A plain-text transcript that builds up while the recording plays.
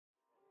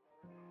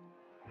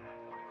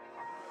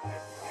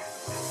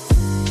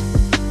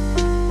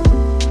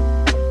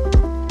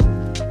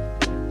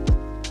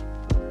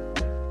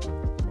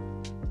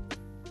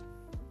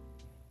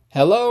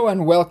Hello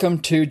and welcome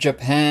to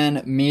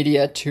Japan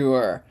Media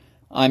Tour.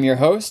 I'm your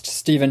host,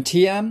 Stephen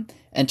TM,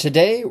 and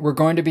today we're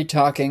going to be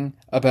talking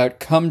about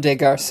Comme des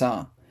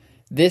Garçons.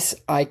 This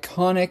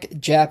iconic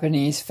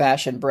Japanese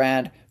fashion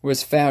brand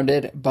was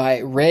founded by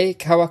Rei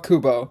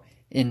Kawakubo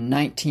in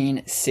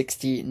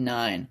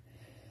 1969.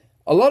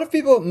 A lot of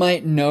people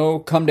might know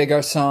Comme des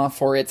Garçons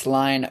for its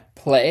line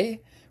Play,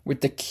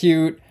 with the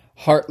cute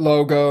heart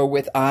logo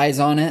with eyes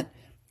on it,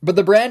 but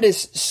the brand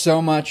is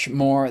so much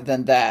more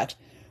than that.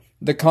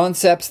 The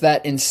concepts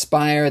that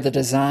inspire the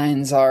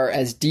designs are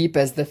as deep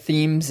as the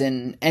themes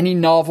in any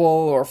novel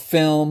or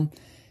film,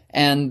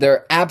 and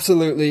they're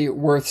absolutely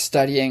worth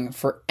studying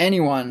for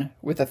anyone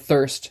with a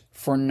thirst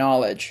for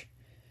knowledge.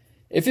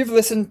 If you've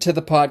listened to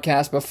the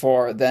podcast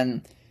before,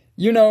 then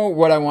you know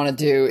what I want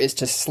to do is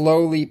to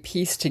slowly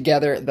piece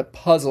together the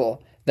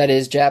puzzle that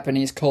is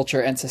Japanese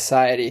culture and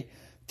society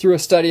through a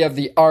study of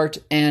the art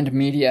and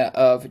media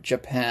of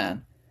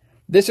Japan.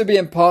 This would be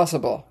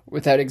impossible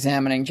without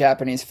examining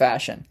Japanese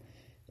fashion.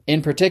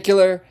 In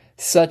particular,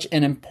 such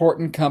an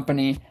important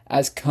company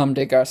as Comme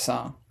des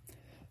Garçons.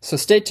 So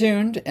stay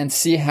tuned and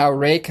see how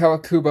Rei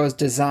Kawakubo's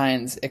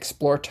designs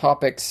explore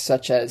topics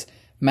such as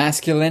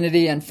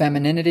masculinity and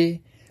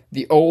femininity,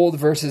 the old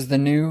versus the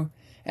new,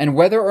 and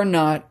whether or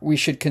not we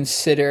should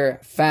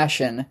consider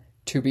fashion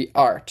to be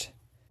art.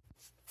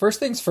 First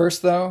things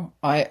first though,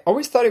 I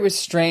always thought it was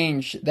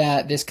strange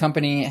that this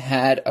company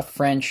had a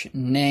French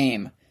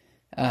name.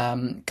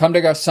 Comme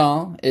des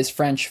Garçons is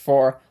French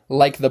for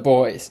like the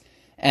boys.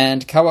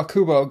 And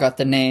Kawakubo got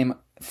the name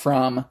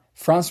from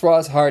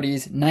Françoise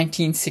Hardy's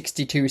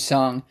 1962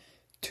 song,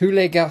 Tous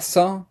les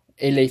garçons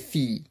et les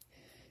filles.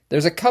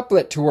 There's a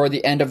couplet toward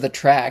the end of the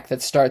track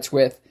that starts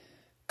with,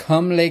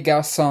 Comme les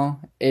garçons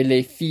et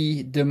les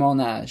filles de mon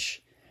âge.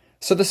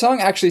 So the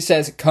song actually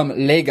says, Comme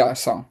les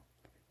garçons,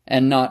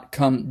 and not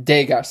Comme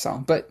des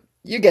garçons, but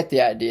you get the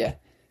idea.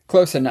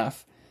 Close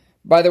enough.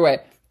 By the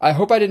way, I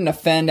hope I didn't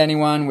offend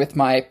anyone with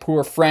my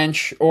poor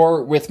French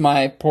or with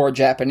my poor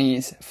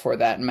Japanese, for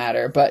that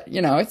matter. But,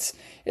 you know,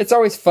 it's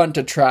always fun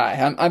to try.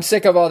 I'm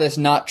sick of all this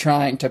not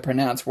trying to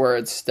pronounce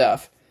words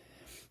stuff.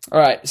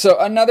 Alright, so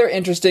another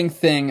interesting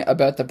thing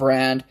about the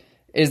brand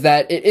is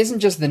that it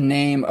isn't just the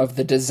name of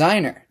the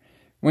designer.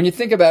 When you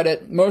think about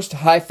it, most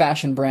high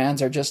fashion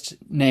brands are just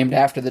named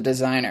after the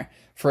designer.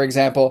 For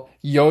example,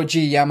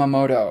 Yohji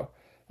Yamamoto,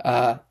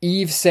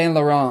 Yves Saint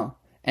Laurent,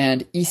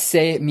 and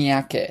Issey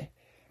Miyake.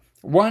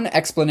 One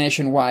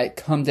explanation why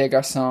Comme des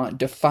Garçons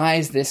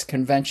defies this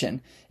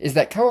convention is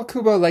that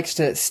Kawakubo likes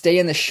to stay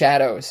in the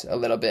shadows a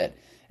little bit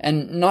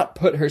and not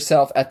put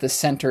herself at the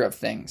center of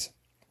things.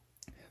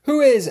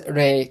 Who is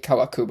Rei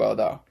Kawakubo,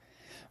 though?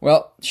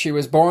 Well, she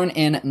was born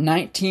in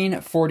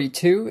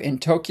 1942 in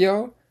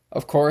Tokyo.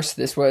 Of course,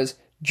 this was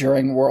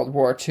during World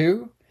War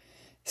II,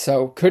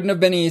 so couldn't have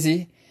been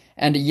easy.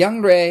 And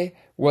young Rei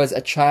was a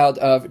child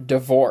of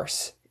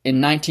divorce in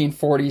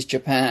 1940s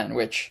Japan,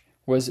 which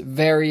was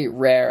very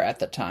rare at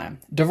the time.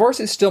 Divorce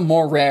is still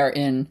more rare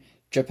in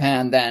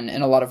Japan than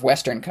in a lot of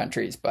Western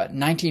countries, but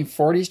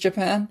 1940s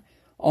Japan,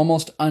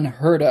 almost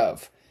unheard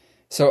of.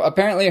 So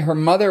apparently her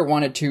mother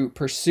wanted to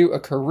pursue a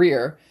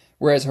career,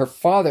 whereas her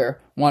father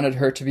wanted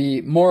her to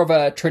be more of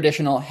a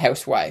traditional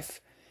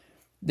housewife.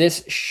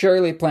 This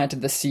surely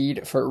planted the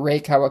seed for Rei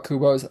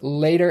Kawakubo's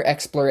later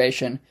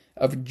exploration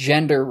of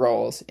gender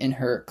roles in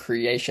her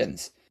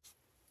creations.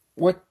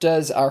 What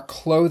does our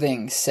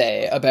clothing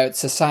say about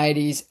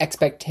society's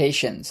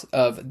expectations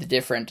of the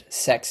different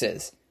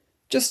sexes?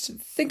 Just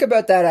think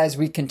about that as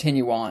we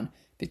continue on,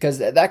 because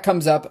that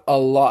comes up a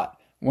lot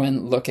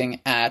when looking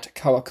at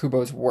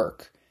Kawakubo's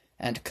work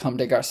and Comme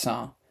des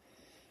Garçons.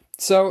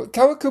 So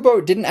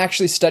Kawakubo didn't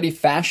actually study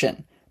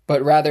fashion,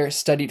 but rather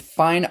studied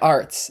fine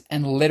arts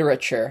and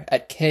literature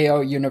at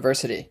Keio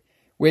University,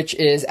 which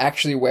is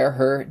actually where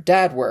her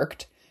dad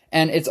worked,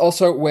 and it's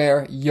also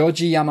where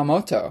Yohji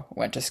Yamamoto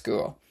went to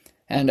school.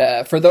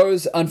 And for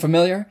those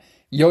unfamiliar,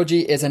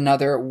 Yohji is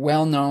another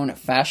well-known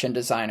fashion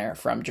designer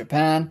from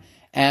Japan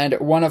and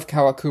one of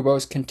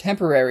Kawakubo's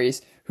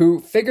contemporaries who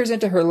figures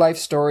into her life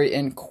story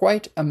in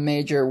quite a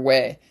major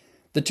way.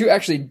 The two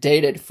actually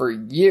dated for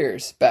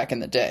years back in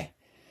the day.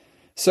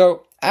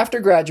 So after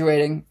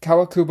graduating,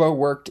 Kawakubo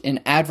worked in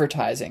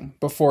advertising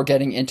before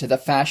getting into the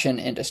fashion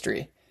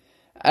industry.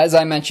 As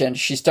I mentioned,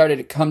 she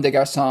started Comme des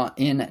Garçons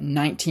in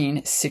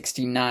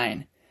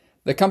 1969.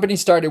 The company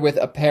started with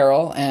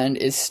apparel and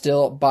is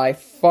still by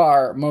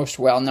far most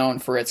well known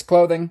for its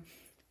clothing,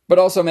 but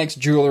also makes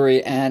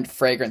jewelry and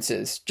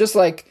fragrances, just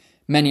like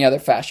many other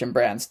fashion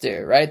brands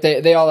do, right?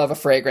 They all have a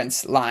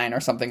fragrance line or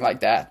something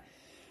like that.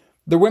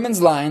 The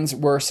women's lines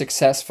were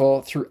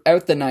successful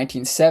throughout the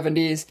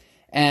 1970s,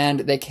 and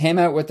they came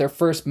out with their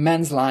first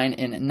men's line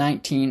in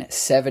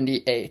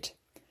 1978.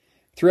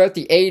 Throughout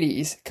the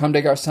 80s, Comme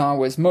des Garçons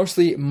was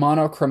mostly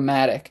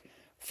monochromatic,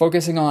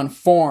 focusing on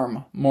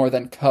form more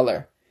than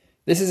color.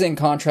 This is in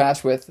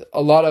contrast with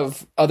a lot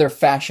of other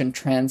fashion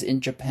trends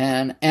in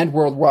Japan and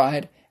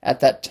worldwide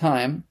at that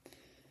time.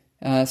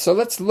 So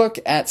let's look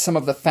at some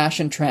of the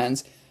fashion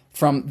trends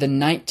from the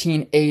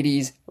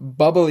 1980s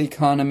bubble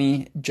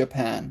economy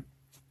Japan.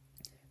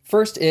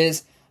 First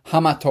is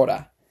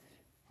hamatora.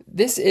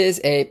 This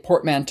is a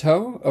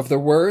portmanteau of the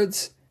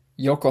words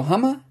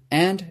Yokohama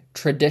and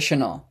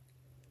traditional.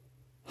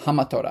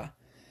 Hamatora.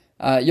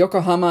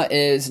 Yokohama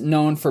is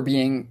known for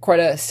being quite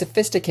a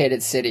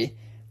sophisticated city,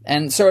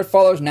 and so it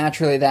follows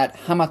naturally that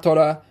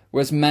hamatora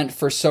was meant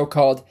for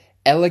so-called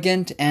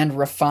elegant and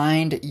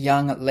refined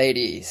young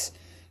ladies.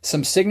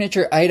 Some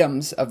signature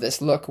items of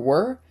this look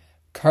were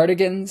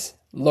cardigans,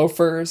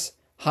 loafers,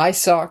 high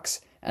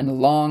socks, and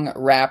long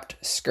wrapped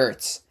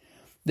skirts.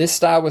 This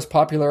style was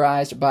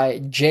popularized by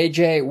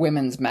JJ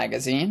Women's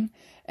Magazine,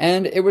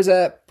 and it was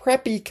a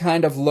preppy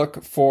kind of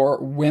look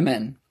for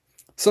women.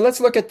 So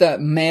let's look at the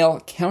male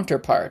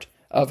counterpart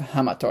of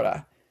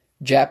hamatora,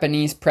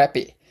 Japanese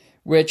preppy,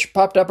 which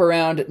popped up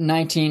around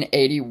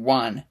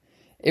 1981.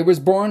 It was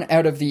born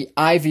out of the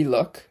Ivy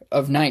look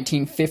of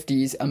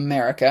 1950s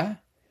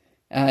America.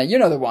 You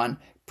know the one,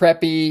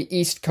 preppy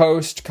East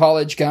Coast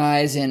college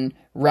guys in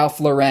Ralph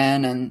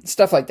Lauren and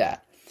stuff like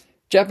that.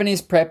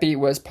 Japanese preppy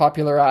was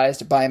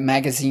popularized by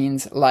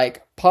magazines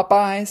like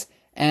Popeyes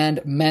and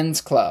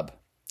Men's Club.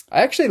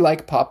 I actually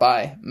like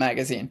Popeye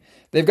magazine.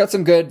 They've got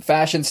some good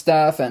fashion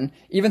stuff and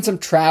even some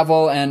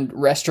travel and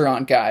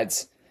restaurant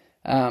guides.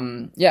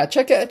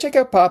 Check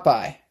out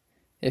Popeye.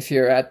 If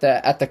you're at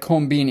the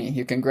Kombini,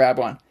 you can grab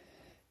one.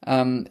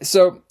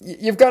 So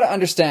you've got to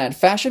understand,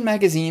 fashion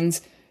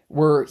magazines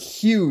were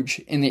huge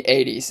in the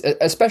 80s,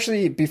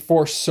 especially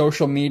before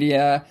social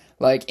media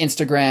like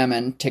Instagram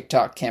and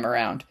TikTok came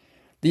around.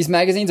 These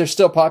magazines are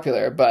still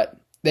popular, but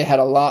they had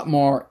a lot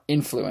more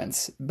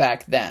influence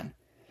back then.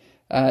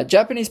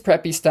 Japanese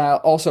preppy style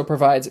also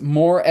provides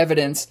more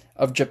evidence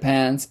of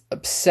Japan's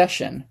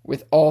obsession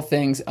with all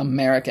things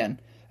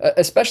American,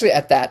 especially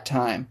at that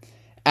time.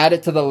 Add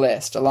it to the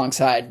list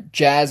alongside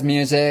jazz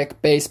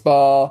music,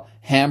 baseball,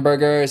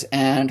 hamburgers,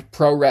 and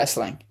pro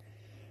wrestling.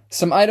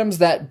 Some items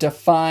that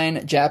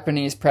define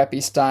Japanese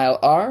preppy style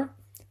are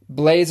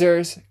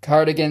blazers,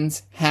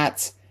 cardigans,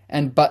 hats,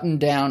 and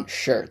button-down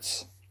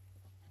shirts.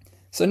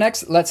 So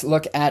next, let's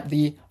look at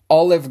the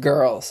olive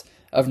girls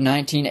of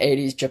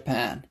 1980s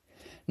Japan.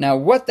 Now,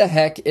 what the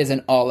heck is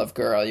an olive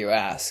girl, you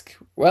ask?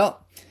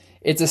 Well,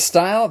 it's a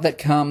style that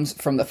comes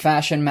from the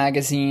fashion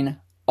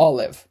magazine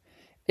Olive.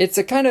 It's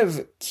a kind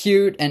of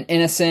cute and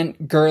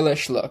innocent,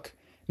 girlish look.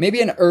 Maybe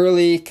an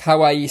early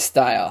kawaii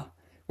style,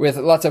 with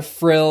lots of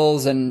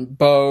frills and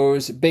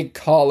bows, big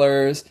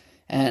collars,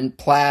 and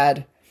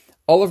plaid.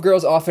 Olive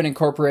girls often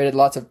incorporated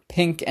lots of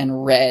pink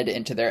and red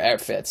into their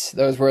outfits.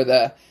 Those were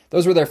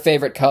their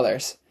favorite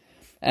colors.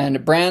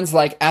 And brands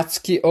like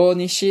Atsuki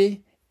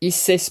Onishi,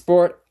 Issei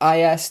Sport,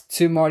 IS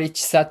Tsumori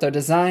Chisato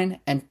Design,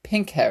 and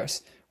Pink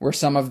House were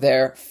some of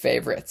their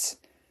favorites.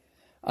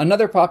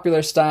 Another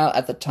popular style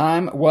at the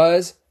time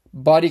was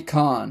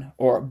bodycon,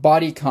 or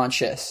body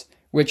conscious,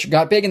 which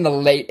got big in the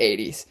late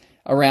 80s,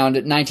 around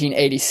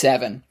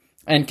 1987,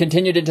 and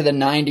continued into the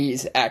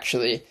 90s,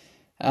 actually,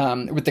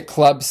 with the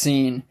club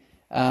scene.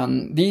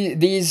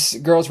 These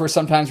girls were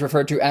sometimes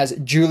referred to as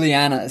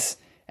Julianas,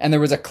 and there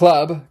was a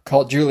club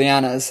called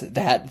Julianas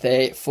that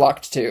they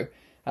flocked to.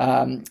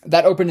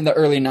 That opened in the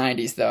early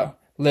 90s, though,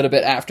 a little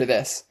bit after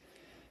this.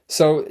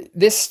 So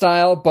this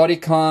style,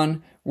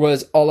 bodycon,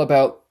 was all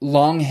about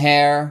long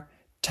hair,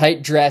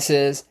 tight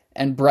dresses,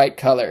 and bright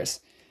colors.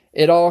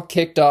 It all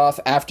kicked off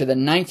after the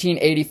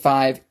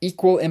 1985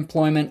 Equal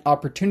Employment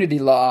Opportunity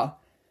Law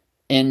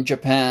in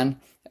Japan,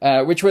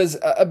 which was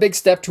a big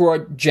step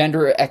toward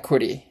gender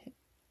equity.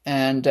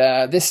 And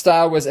this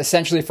style was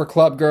essentially for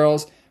club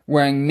girls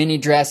wearing mini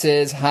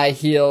dresses, high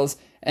heels,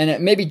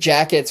 and maybe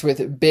jackets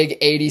with big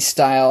 80s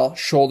style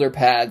shoulder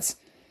pads.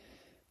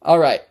 All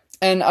right,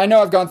 and I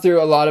know I've gone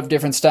through a lot of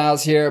different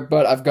styles here,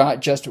 but I've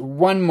got just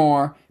one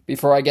more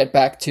before I get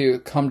back to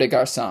Comme des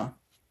Garçons.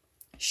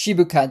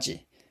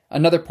 Shibukaji,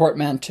 another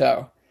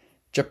portmanteau.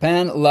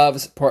 Japan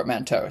loves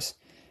portmanteaus.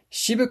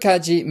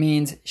 Shibukaji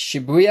means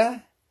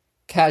Shibuya,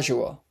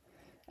 casual,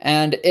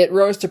 and it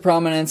rose to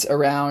prominence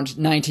around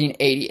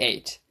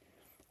 1988.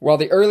 While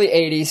the early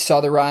 80s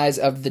saw the rise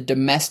of the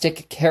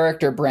domestic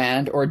character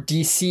brand, or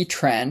DC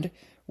trend,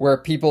 where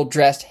people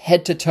dressed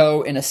head to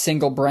toe in a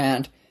single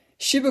brand,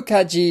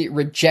 Shibukaji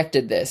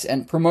rejected this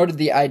and promoted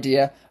the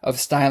idea of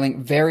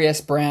styling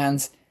various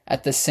brands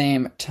at the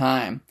same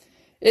time.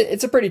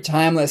 It's a pretty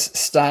timeless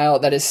style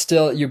that is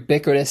still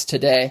ubiquitous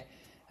today.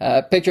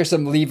 Picture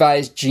some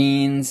Levi's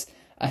jeans,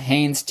 a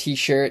Hanes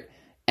t-shirt,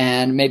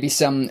 and maybe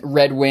some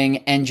Red Wing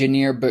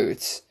engineer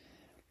boots.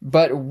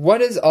 But what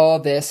does all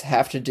this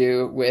have to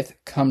do with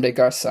Comme des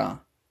Garçons?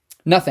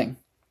 Nothing.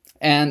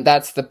 And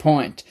that's the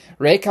point.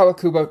 Rei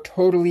Kawakubo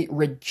totally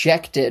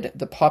rejected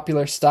the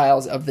popular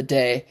styles of the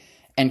day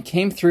and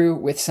came through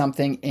with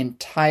something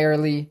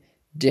entirely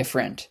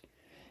different.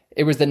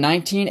 It was the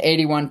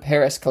 1981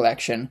 Paris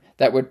collection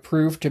that would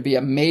prove to be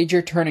a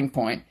major turning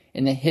point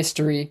in the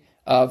history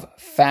of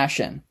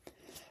fashion.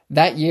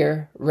 That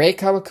year, Rei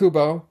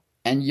Kawakubo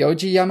and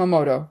Yohji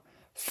Yamamoto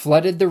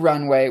flooded the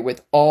runway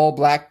with all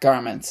black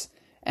garments,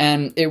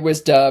 and it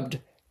was dubbed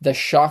the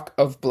shock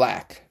of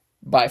black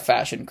by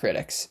fashion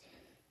critics.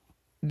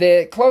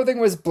 The clothing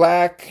was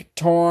black,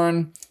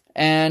 torn,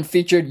 and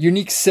featured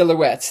unique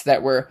silhouettes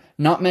that were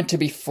not meant to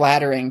be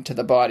flattering to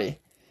the body.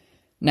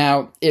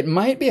 Now, it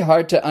might be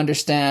hard to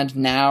understand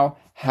now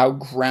how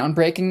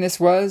groundbreaking this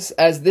was,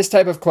 as this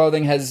type of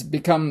clothing has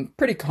become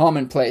pretty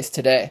commonplace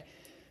today.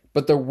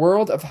 But the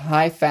world of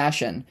high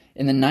fashion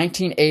in the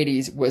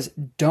 1980s was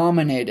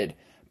dominated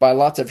by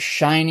lots of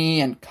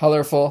shiny and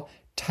colorful,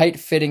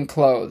 tight-fitting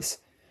clothes.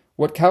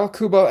 What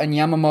Kawakubo and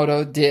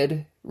Yamamoto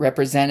did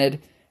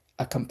represented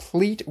a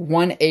complete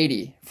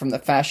 180 from the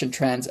fashion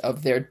trends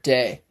of their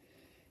day.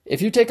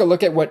 If you take a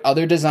look at what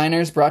other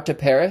designers brought to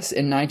Paris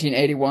in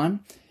 1981,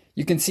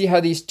 you can see how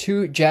these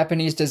two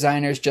Japanese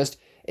designers just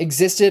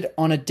existed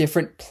on a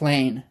different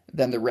plane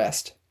than the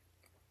rest.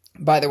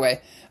 By the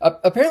way,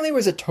 apparently it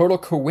was a total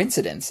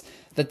coincidence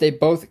that they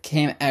both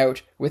came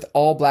out with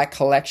all black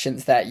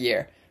collections that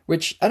year,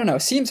 which, I don't know,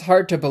 seems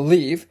hard to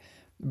believe,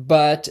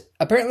 but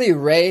apparently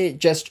Rei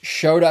just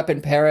showed up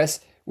in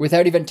Paris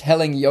without even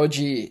telling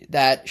Yohji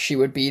that she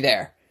would be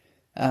there.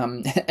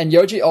 And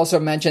Yohji also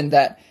mentioned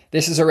that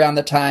this is around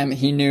the time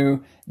he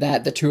knew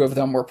that the two of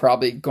them were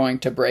probably going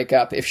to break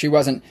up if she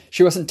wasn't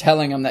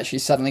telling him that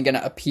she's suddenly going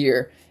to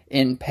appear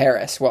in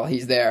Paris while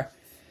he's there.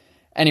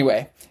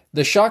 Anyway,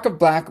 the shock of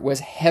black was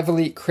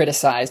heavily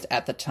criticized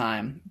at the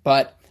time,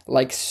 but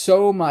like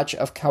so much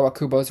of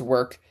Kawakubo's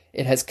work,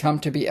 it has come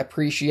to be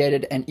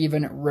appreciated and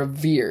even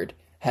revered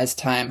as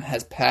time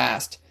has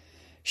passed.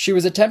 She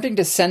was attempting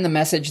to send the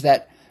message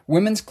that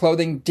women's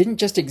clothing didn't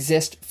just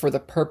exist for the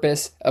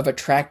purpose of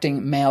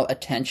attracting male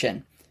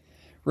attention.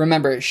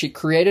 Remember, she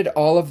created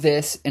all of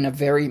this in a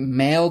very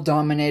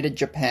male-dominated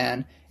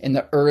Japan in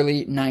the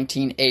early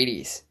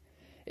 1980s.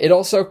 It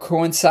also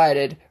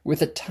coincided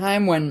with a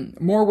time when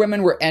more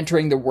women were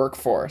entering the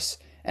workforce.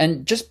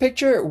 And just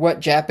picture what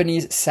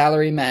Japanese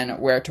salarymen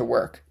wear to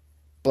work.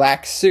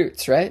 Black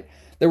suits, right?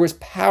 There was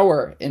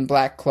power in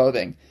black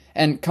clothing.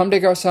 And Comme des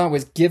Garçons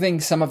was giving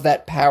some of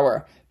that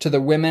power to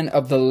the women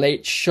of the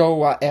late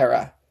Showa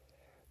era.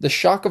 The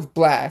shock of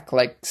black,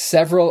 like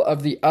several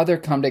of the other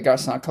Comme des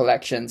Garçons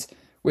collections,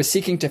 was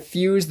seeking to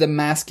fuse the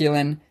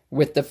masculine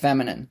with the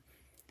feminine.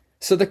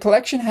 So the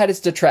collection had its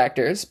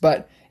detractors,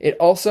 but it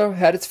also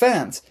had its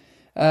fans,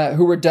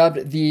 who were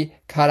dubbed the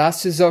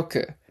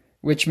Karasuzoku,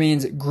 which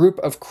means group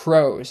of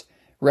crows,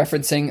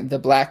 referencing the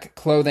black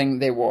clothing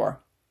they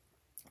wore.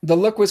 The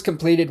look was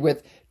completed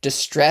with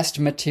distressed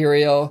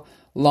material,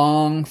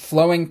 long,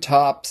 flowing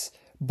tops,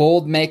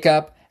 bold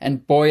makeup,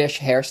 and boyish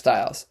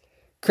hairstyles.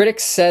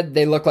 Critics said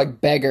they looked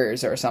like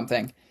beggars or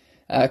something.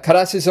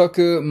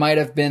 Karasuzoku might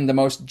have been the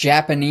most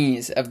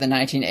Japanese of the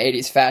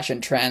 1980s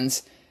fashion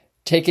trends,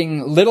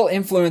 taking little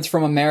influence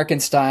from American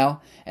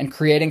style and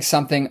creating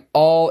something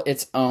all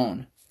its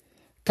own.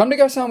 Comme des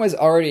Garçons was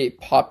already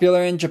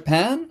popular in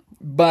Japan,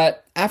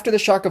 but after the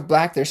shock of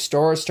black, their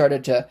stores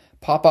started to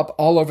pop up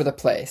all over the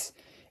place,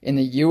 in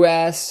the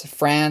US,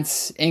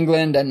 France,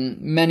 England, and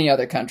many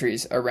other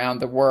countries around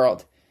the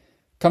world.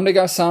 Comme des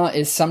Garçons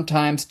is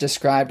sometimes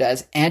described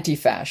as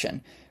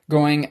anti-fashion,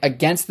 going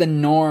against the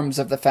norms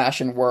of the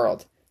fashion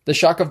world, the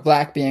shock of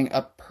black being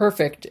a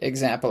perfect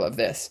example of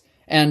this,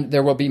 and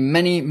there will be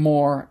many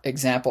more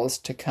examples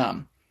to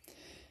come.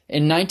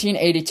 In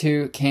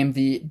 1982 came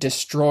the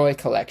Destroy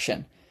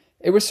collection.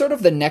 It was sort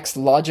of the next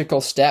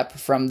logical step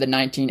from the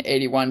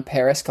 1981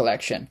 Paris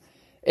collection.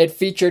 It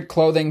featured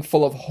clothing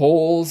full of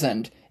holes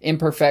and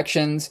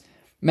imperfections,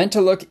 meant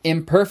to look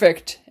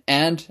imperfect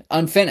and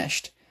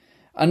unfinished.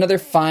 Another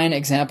fine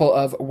example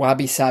of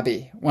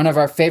wabi-sabi, one of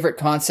our favorite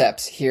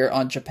concepts here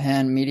on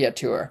Japan Media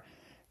Tour.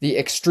 The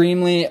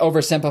extremely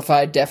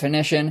oversimplified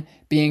definition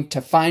being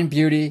to find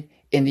beauty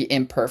in the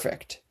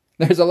imperfect.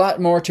 There's a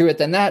lot more to it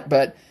than that,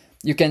 but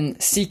you can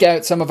seek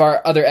out some of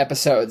our other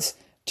episodes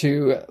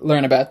to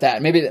learn about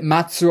that. Maybe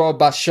Matsuo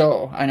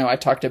Basho. I know I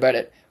talked about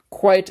it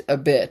quite a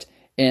bit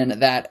in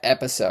that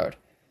episode.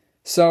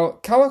 So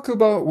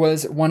Kawakubo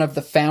was one of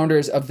the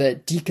founders of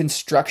the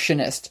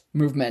deconstructionist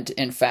movement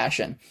in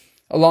fashion,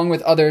 along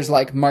with others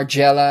like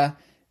Margiela,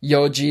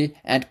 Yohji,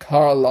 and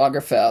Karl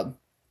Lagerfeld.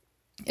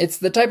 It's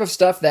the type of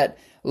stuff that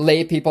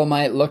lay people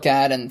might look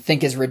at and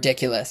think is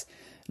ridiculous,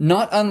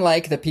 not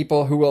unlike the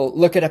people who will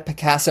look at a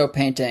Picasso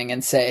painting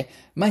and say,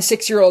 my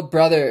 6-year-old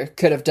brother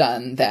could have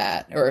done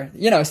that, or,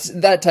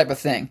 that type of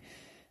thing.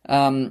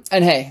 And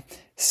hey,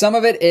 some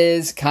of it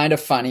is kind of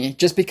funny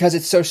just because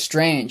it's so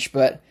strange,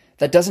 but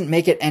that doesn't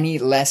make it any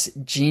less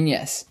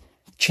genius.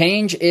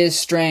 Change is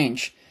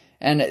strange.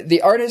 And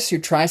the artists who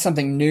try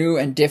something new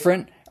and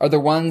different are the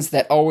ones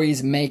that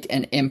always make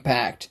an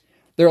impact.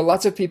 There are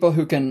lots of people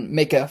who can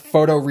make a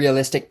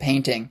photorealistic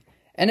painting,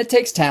 and it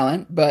takes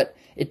talent, but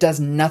it does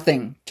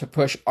nothing to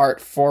push art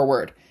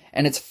forward,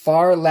 and it's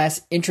far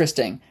less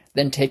interesting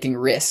than taking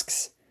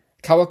risks.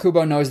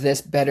 Kawakubo knows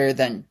this better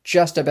than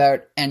just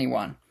about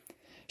anyone.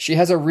 She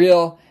has a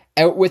real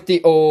out with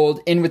the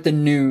old, in with the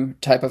new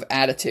type of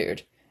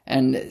attitude.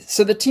 And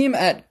so the team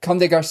at Comme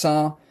des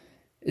Garçons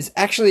is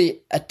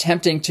actually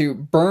attempting to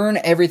burn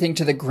everything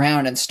to the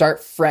ground and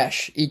start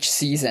fresh each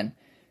season.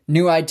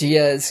 New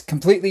ideas,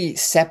 completely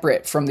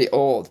separate from the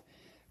old.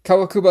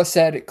 Kawakubo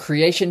said,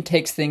 "Creation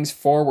takes things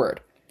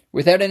forward.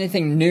 Without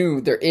anything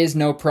new, there is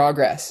no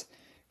progress.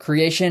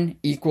 Creation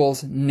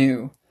equals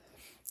new."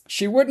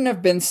 She wouldn't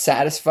have been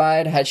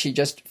satisfied had she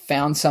just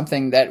found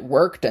something that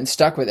worked and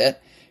stuck with it.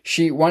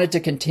 She wanted to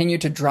continue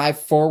to drive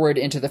forward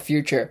into the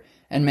future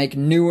and make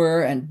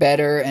newer and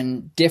better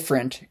and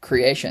different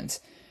creations.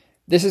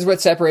 This is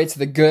what separates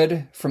the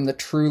good from the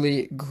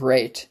truly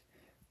great.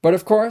 But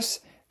of course,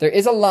 there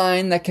is a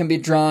line that can be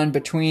drawn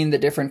between the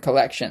different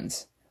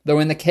collections. Though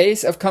in the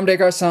case of Comme des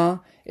Garçons,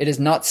 it is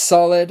not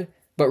solid,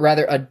 but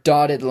rather a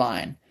dotted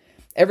line.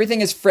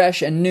 Everything is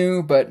fresh and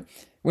new, but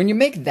when you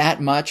make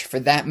that much for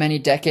that many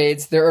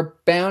decades, there are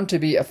bound to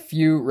be a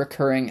few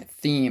recurring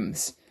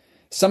themes.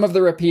 Some of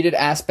the repeated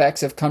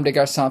aspects of Comme des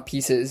Garçons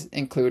pieces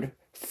include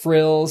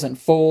frills and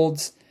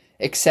folds,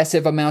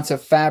 excessive amounts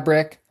of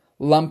fabric,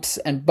 lumps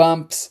and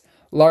bumps,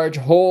 large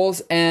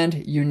holes,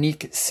 and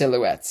unique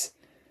silhouettes.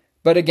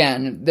 But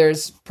again,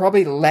 there's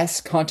probably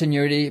less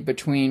continuity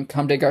between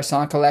Comme des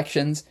Garçons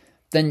collections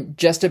than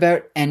just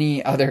about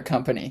any other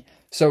company.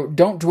 So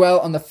don't dwell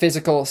on the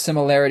physical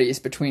similarities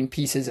between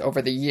pieces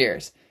over the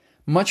years.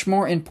 Much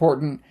more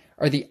important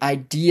are the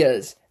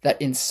ideas that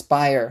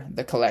inspire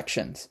the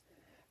collections.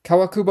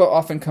 Kawakubo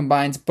often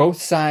combines both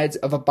sides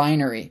of a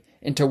binary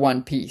into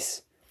one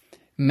piece.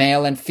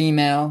 Male and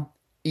female,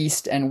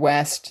 east and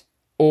west,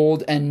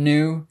 old and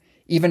new,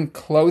 even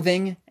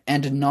clothing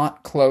and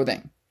not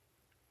clothing.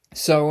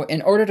 So,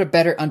 in order to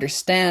better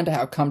understand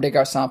how Comme des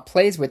Garçons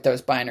plays with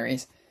those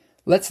binaries,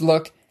 let's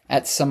look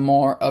at some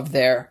more of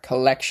their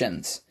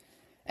collections.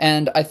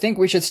 And I think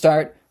we should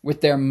start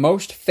with their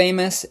most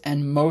famous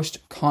and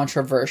most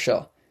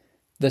controversial,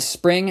 the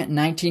Spring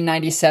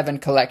 1997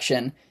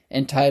 collection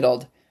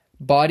entitled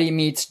Body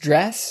Meets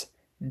Dress,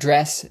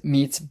 Dress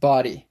Meets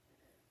Body.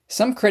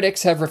 Some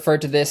critics have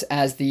referred to this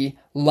as the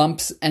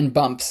Lumps and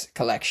Bumps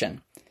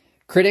collection.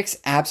 Critics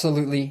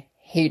absolutely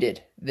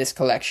hated this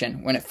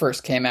collection when it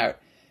first came out,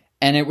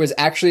 and it was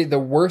actually the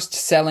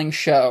worst-selling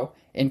show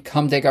in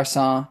Comme des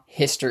Garçons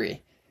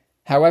history.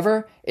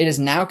 However, it is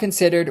now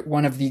considered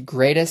one of the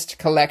greatest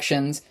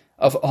collections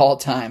of all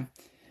time.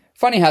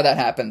 Funny how that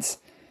happens.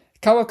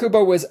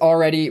 Kawakubo was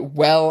already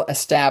well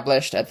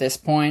established at this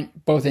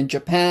point, both in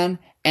Japan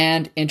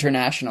and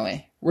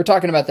internationally. We're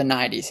talking about the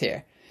 90s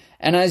here.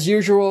 And as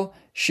usual,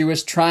 she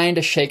was trying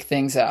to shake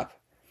things up.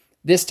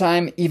 This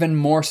time even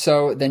more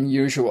so than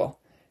usual,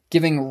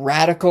 giving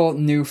radical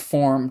new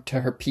form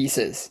to her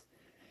pieces.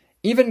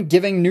 Even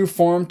giving new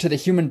form to the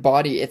human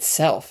body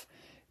itself,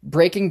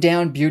 breaking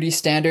down beauty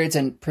standards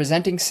and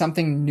presenting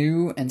something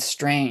new and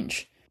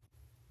strange.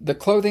 The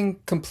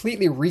clothing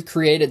completely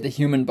recreated the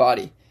human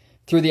body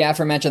through the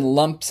aforementioned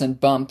lumps and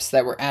bumps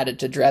that were added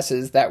to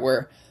dresses that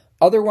were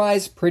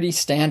otherwise pretty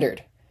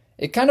standard.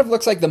 It kind of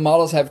looks like the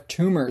models have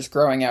tumors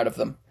growing out of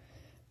them.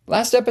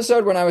 Last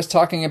episode, when I was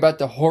talking about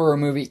the horror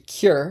movie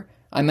Cure,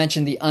 I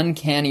mentioned the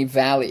uncanny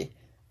valley.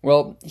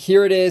 Well,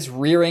 here it is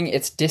rearing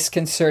its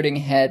disconcerting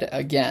head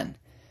again.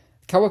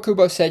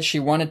 Kawakubo said she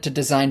wanted to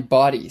design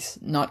bodies,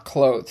 not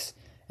clothes,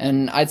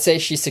 and I'd say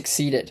she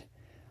succeeded.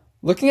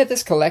 Looking at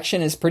this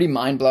collection is pretty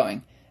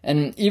mind-blowing,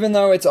 and even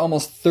though it's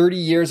almost 30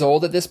 years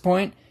old at this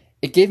point,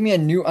 it gave me a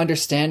new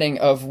understanding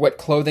of what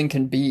clothing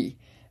can be.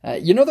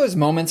 You know those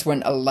moments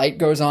when a light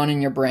goes on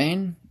in your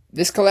brain?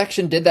 This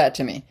collection did that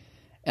to me.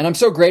 And I'm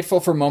so grateful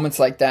for moments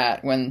like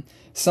that, when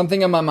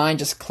something in my mind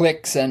just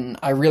clicks and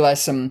I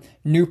realize some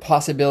new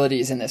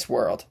possibilities in this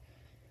world.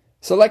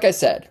 So like I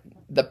said,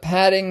 the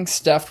padding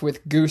stuffed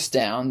with goose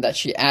down that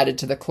she added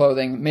to the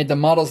clothing made the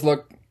models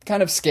look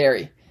kind of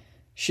scary.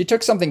 She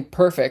took something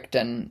perfect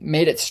and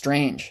made it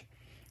strange.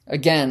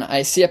 Again,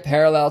 I see a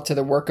parallel to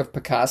the work of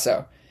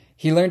Picasso.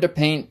 He learned to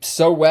paint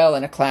so well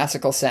in a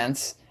classical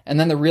sense, and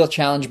then the real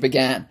challenge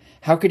began.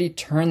 How could he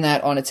turn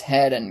that on its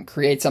head and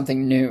create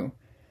something new?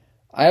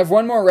 I have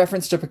one more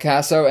reference to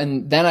Picasso,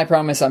 and then I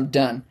promise I'm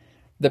done.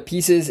 The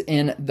pieces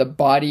in the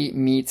Body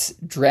Meets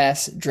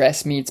Dress,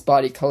 Dress Meets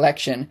Body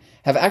collection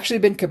have actually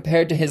been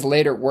compared to his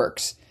later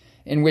works,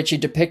 in which he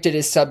depicted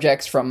his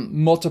subjects from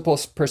multiple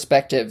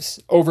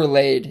perspectives,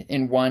 overlaid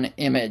in one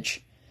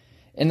image.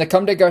 In the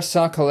Comme des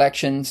Garçons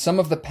collection, some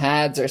of the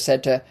pads are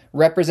said to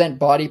represent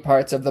body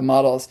parts of the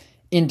models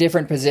in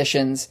different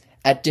positions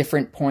at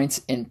different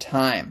points in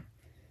time.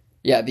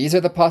 Yeah, these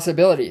are the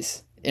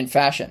possibilities in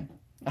fashion.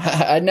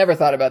 I'd never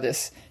thought about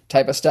this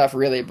type of stuff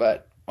really,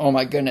 but oh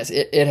my goodness,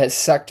 it has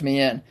sucked me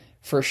in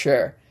for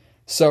sure.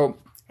 So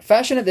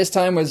fashion at this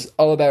time was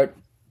all about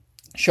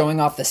showing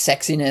off the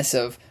sexiness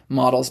of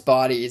models'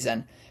 bodies,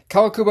 and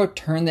Kawakubo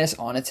turned this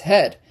on its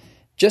head,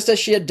 just as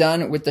she had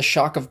done with the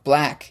shock of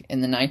black in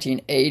the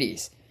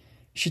 1980s.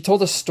 She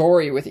told a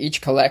story with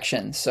each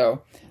collection,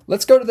 so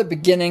let's go to the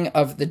beginning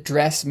of the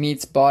Dress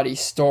Meets Body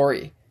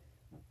story.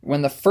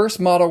 When the first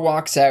model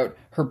walks out,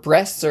 her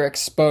breasts are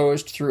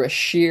exposed through a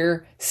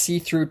sheer,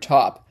 see-through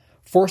top,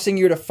 forcing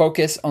you to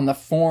focus on the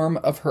form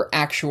of her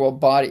actual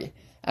body,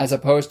 as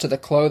opposed to the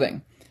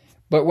clothing.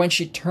 But when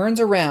she turns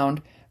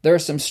around, there are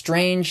some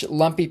strange,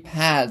 lumpy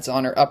pads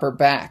on her upper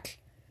back.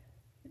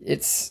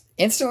 It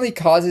instantly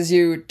causes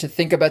you to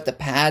think about the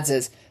pads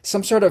as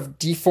some sort of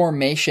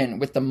deformation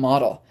with the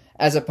model,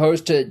 as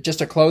opposed to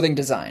just a clothing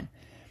design.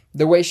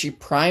 The way she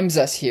primes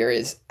us here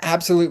is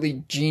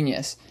absolutely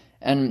genius,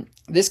 and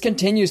this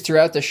continues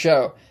throughout the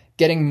show,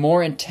 getting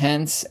more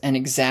intense and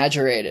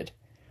exaggerated.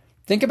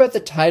 Think about the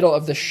title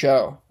of the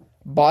show,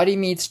 Body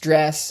Meets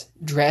Dress,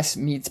 Dress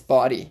Meets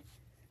Body.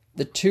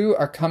 The two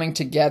are coming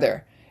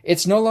together.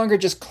 It's no longer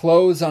just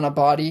clothes on a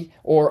body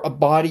or a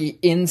body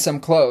in some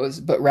clothes,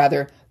 but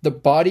rather the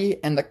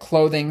body and the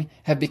clothing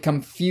have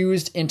become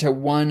fused into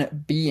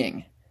one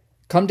being.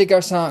 Comme des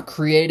Garçons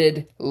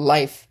created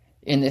life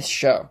in this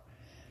show.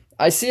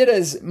 I see it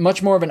as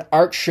much more of an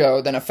art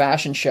show than a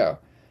fashion show.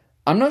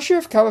 I'm not sure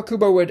if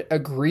Kawakubo would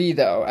agree,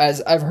 though,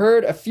 as I've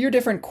heard a few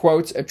different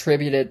quotes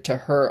attributed to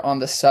her on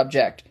the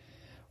subject.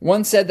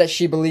 One said that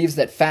she believes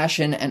that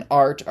fashion and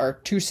art are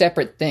two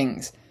separate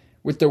things,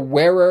 with the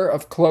wearer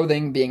of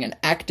clothing being an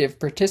active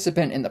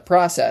participant in the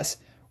process,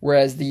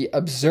 whereas the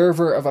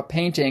observer of a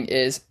painting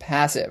is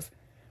passive.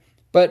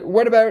 But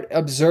what about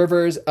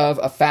observers of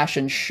a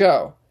fashion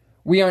show?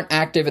 We aren't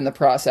active in the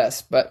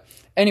process, but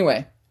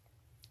anyway,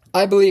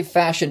 I believe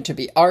fashion to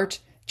be art,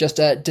 just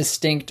a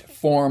distinct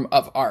form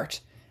of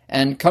art.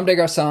 And Comme des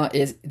Garçons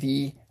is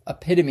the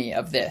epitome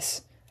of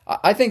this.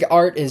 I think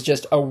art is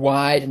just a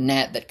wide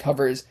net that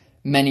covers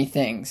many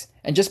things.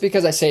 And just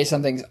because I say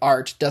something's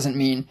art doesn't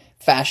mean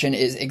fashion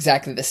is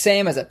exactly the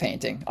same as a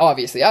painting.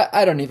 Obviously,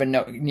 I don't even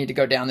need to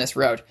go down this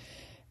road.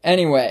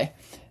 Anyway,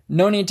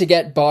 no need to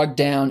get bogged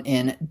down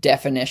in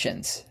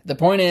definitions. The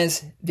point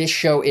is, this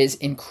show is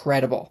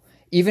incredible,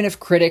 even if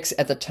critics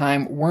at the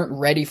time weren't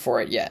ready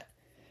for it yet.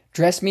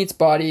 Dress Meets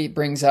Body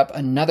brings up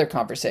another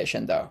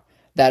conversation, though,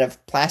 that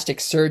of plastic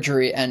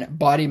surgery and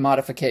body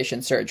modification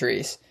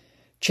surgeries,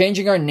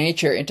 changing our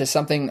nature into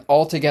something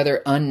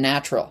altogether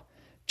unnatural,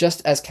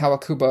 just as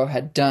Kawakubo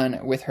had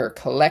done with her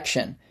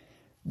collection.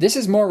 This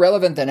is more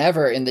relevant than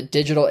ever in the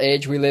digital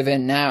age we live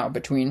in now,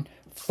 between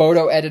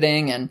photo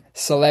editing and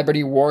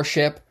celebrity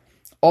worship,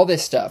 all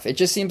this stuff. It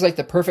just seems like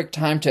the perfect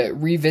time to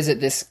revisit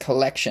this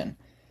collection.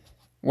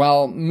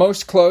 While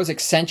most clothes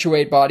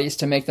accentuate bodies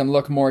to make them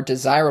look more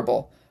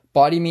desirable,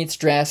 Body Meets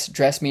Dress,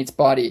 Dress Meets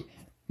Body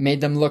made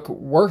them look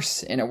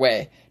worse in a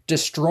way,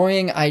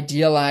 destroying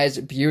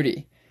idealized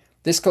beauty.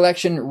 This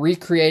collection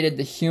recreated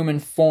the human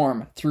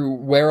form through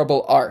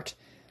wearable art.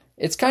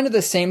 It's kind of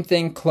the same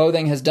thing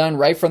clothing has done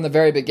right from the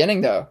very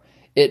beginning, though.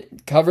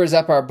 It covers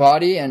up our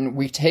body and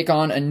we take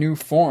on a new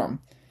form.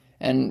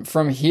 And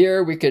from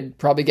here, we could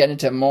probably get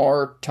into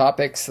more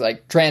topics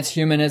like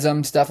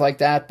transhumanism, stuff like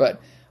that, but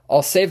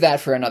I'll save that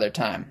for another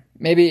time.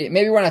 Maybe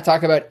when I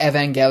talk about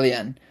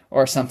Evangelion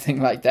or something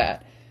like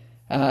that.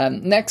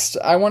 Next,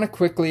 I want to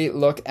quickly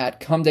look at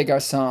Comme des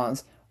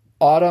Garçons'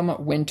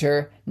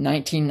 Autumn-Winter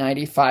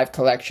 1995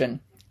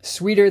 collection,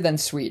 Sweeter Than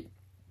Sweet.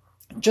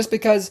 Just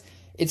because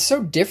it's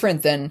so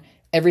different than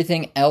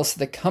everything else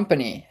the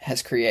company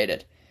has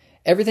created.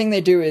 Everything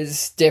they do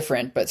is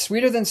different, but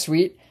Sweeter Than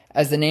Sweet,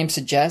 as the name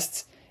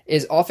suggests,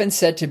 is often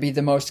said to be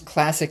the most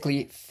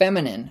classically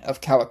feminine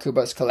of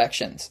Kawakubo's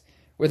collections,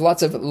 with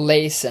lots of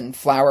lace and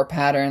flower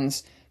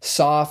patterns,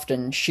 soft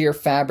and sheer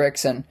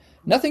fabrics, and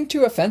nothing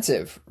too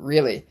offensive,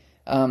 really.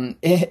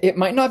 It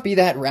might not be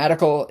that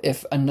radical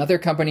if another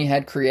company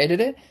had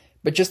created it,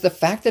 but just the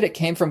fact that it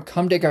came from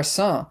Comme des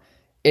Garçons,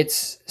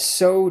 it's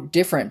so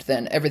different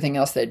than everything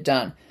else they'd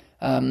done.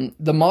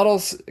 The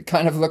models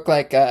kind of look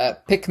like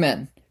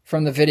Pikmin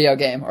from the video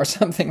game or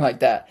something like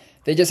that.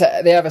 They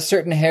have a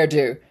certain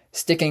hairdo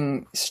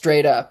sticking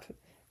straight up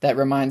that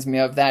reminds me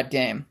of that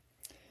game.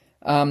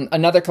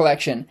 Another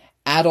collection,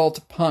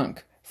 Adult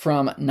Punk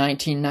from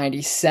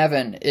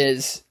 1997,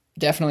 is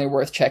definitely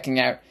worth checking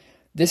out.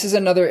 This is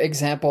another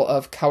example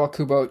of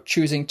Kawakubo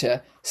choosing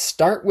to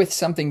start with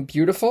something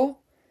beautiful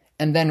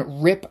and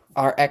then rip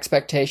our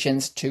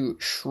expectations to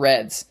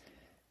shreds.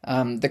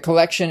 The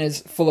collection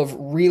is full of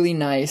really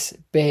nice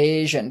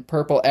beige and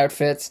purple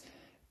outfits,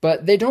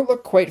 but they don't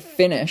look quite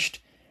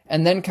finished.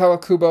 And then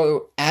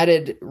Kawakubo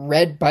added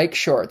red bike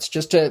shorts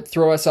just to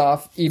throw us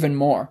off even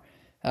more.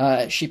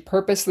 She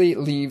purposely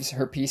leaves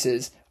her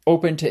pieces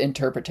open to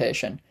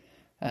interpretation.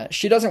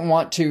 She doesn't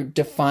want to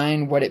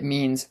define what it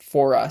means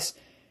for us.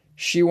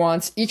 She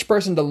wants each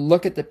person to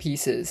look at the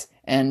pieces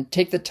and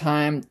take the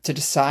time to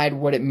decide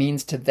what it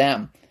means to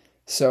them.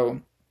 So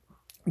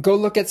go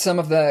look at some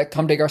of the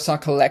Comme des Garçons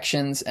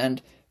collections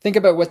and think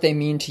about what they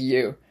mean to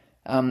you.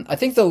 I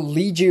think they'll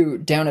lead you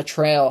down a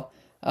trail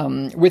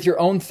with your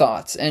own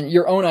thoughts and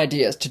your own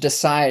ideas to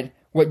decide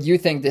what you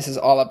think this is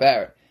all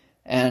about.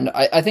 And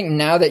I think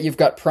now that you've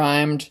got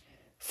primed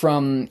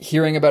from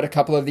hearing about a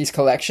couple of these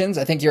collections,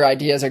 I think your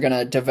ideas are going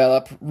to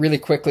develop really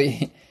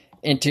quickly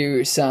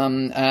into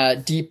some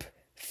deep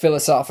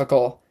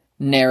philosophical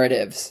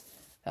narratives.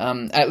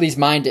 At least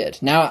mine did.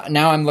 Now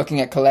I'm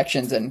looking at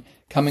collections and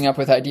coming up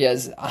with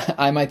ideas.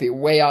 I might be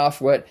way off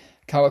what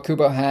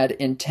Kawakubo had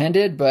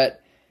intended,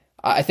 but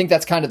I think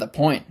that's kind of the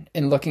point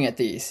in looking at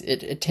these.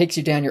 It takes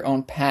you down your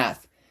own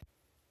path.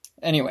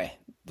 Anyway,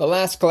 the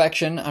last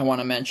collection I want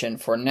to mention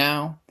for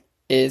now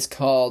is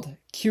called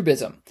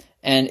Cubism,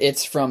 and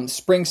it's from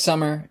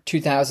Spring-Summer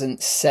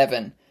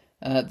 2007.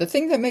 The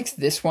thing that makes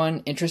this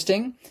one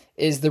interesting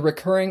is the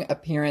recurring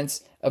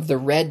appearance of the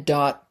red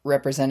dot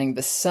representing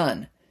the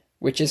sun,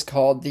 which is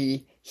called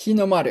the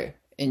hinomaru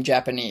in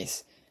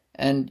Japanese.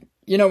 And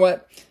you know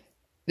what?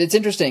 It's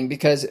interesting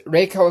because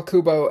Rei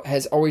Kawakubo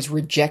has always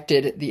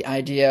rejected the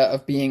idea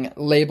of being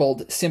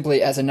labeled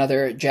simply as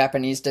another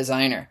Japanese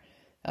designer.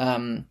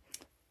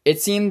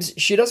 It seems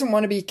she doesn't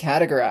want to be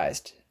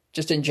categorized,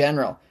 just in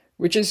general,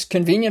 which is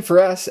convenient for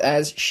us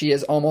as she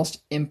is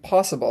almost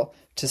impossible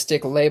to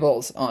stick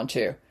labels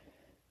onto.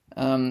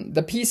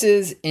 The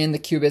pieces in the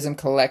Cubism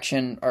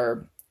collection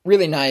are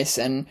really nice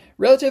and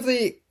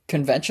relatively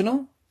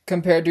conventional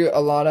compared to a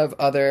lot of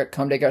other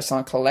Comme des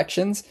Garçons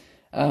collections.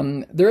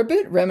 They're a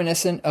bit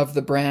reminiscent of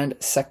the brand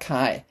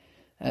Sakai.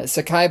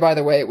 Sakai, by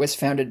the way, was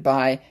founded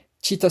by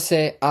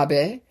Chitose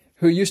Abe,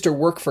 who used to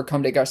work for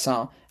Comme des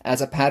Garçons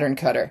as a pattern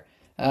cutter.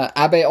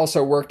 Abe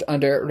also worked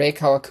under Rei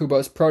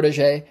Kawakubo's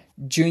protege,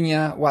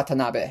 Junya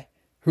Watanabe,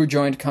 who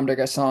joined Comme des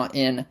Garçons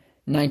in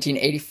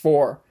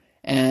 1984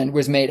 and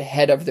was made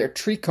head of their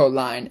tricot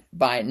line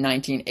by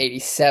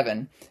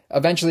 1987,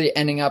 eventually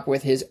ending up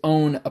with his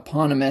own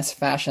eponymous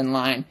fashion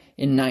line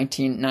in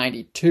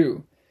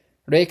 1992.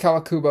 Rei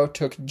Kawakubo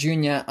took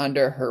Junya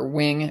under her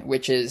wing,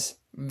 which is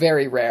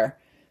very rare.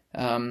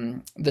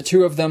 The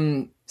two of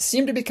them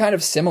seem to be kind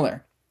of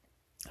similar,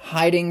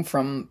 hiding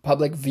from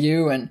public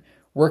view and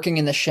working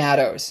in the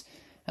shadows.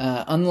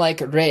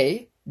 Unlike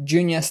Rei,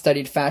 Junya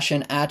studied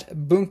fashion at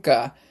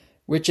Bunka,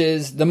 which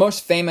is the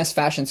most famous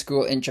fashion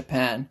school in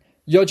Japan.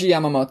 Yohji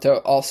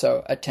Yamamoto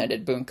also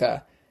attended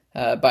Bunka,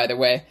 by the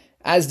way,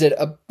 as did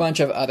a bunch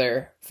of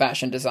other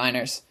fashion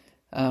designers,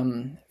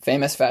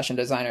 famous fashion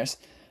designers.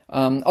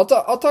 I'll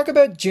talk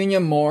about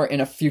Junya more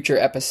in a future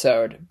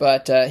episode,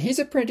 but he's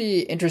a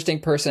pretty interesting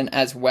person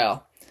as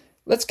well.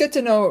 Let's get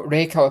to know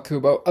Rei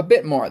Kawakubo a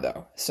bit more,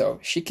 though. So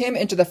she came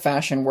into the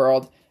fashion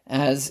world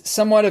as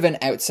somewhat of an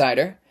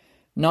outsider,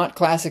 not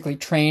classically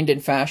trained in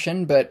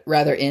fashion, but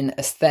rather in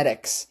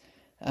aesthetics.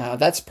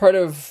 That's part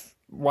of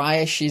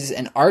why she's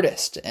an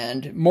artist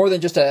and more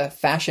than just a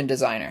fashion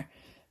designer.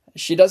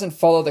 She doesn't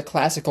follow the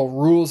classical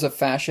rules of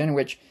fashion,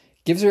 which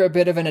gives her a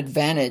bit of an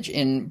advantage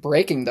in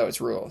breaking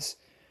those rules.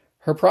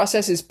 Her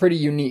process is pretty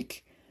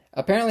unique.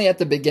 Apparently at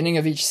the beginning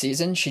of each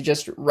season, she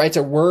just writes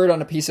a word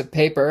on a piece of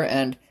paper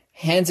and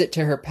hands it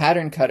to her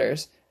pattern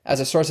cutters as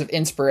a source of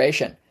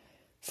inspiration.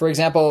 For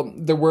example,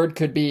 the word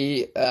could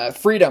be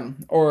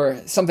freedom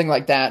or something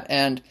like that,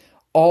 and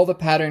all the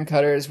pattern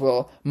cutters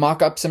will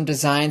mock up some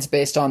designs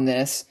based on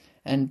this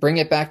and bring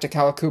it back to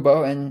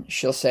Kawakubo, and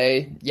she'll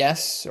say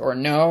yes or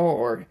no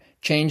or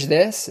change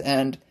this,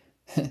 and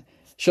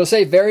she'll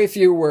say very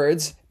few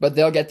words, but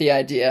they'll get the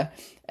idea.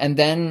 And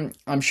then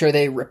I'm sure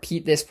they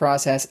repeat this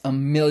process a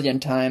million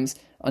times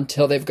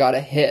until they've got a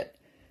hit.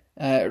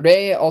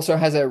 Rei also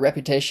has a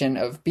reputation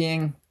of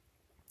being,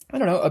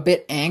 a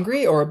bit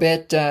angry or a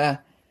bit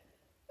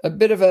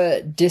of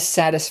a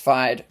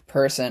dissatisfied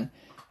person.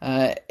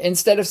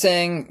 Instead of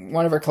saying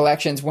one of her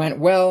collections went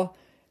well,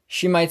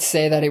 she might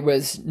say that it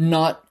was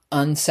not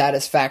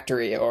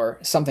unsatisfactory or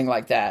something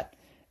like that.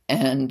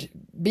 And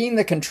being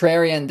the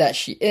contrarian that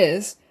she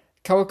is,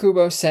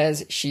 Kawakubo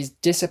says she's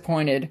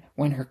disappointed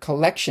when her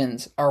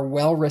collections are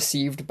well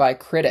received by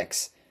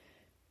critics.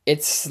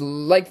 It's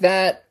like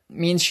that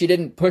means she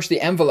didn't push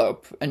the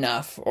envelope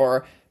enough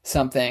or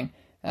something.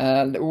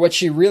 What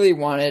she really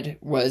wanted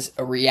was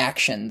a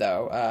reaction,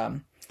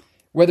 though.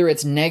 Whether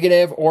it's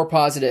negative or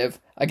positive,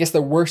 I guess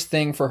the worst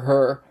thing for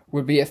her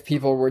would be if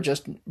people were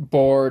just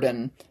bored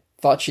and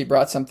thought she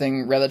brought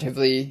something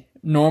relatively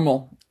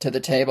normal to the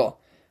table.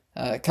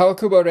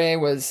 Kawakubo Rei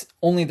was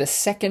only the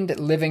second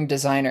living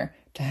designer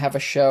to have a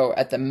show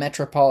at the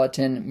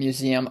Metropolitan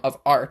Museum of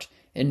Art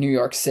in New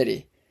York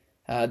City.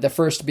 The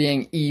first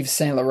being Yves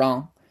Saint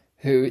Laurent,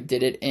 who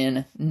did it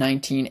in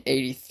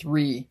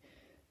 1983.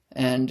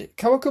 And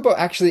Kawakubo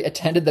actually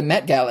attended the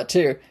Met Gala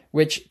too,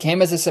 which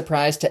came as a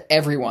surprise to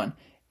everyone,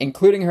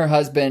 including her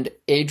husband,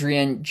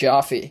 Adrian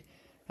Joffe.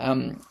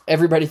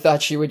 Everybody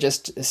thought she would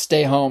just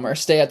stay home or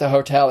stay at the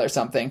hotel or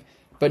something.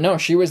 But no,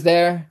 she was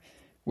there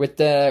with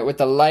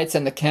the lights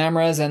and the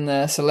cameras and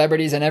the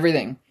celebrities and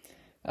everything.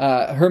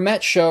 Her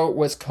Met show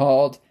was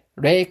called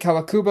Rei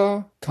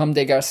Kawakubo, Comme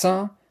des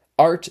Garçons,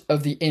 Art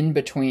of the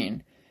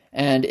In-Between,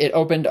 and it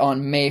opened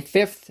on May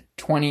 5th,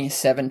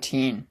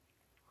 2017.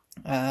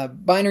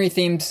 Binary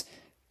themes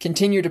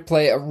continue to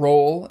play a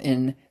role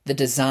in the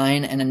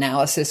design and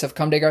analysis of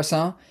Comme des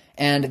Garçons,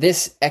 and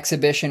this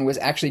exhibition was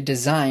actually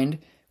designed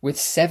with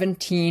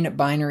 17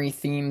 binary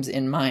themes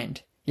in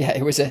mind. Yeah,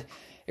 it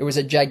was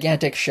a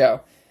gigantic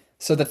show.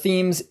 So the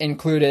themes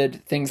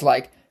included things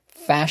like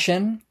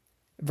fashion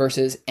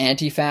versus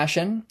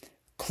anti-fashion,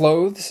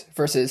 clothes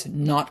versus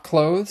not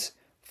clothes,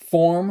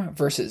 form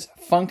versus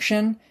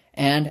function,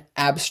 and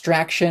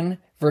abstraction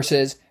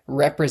versus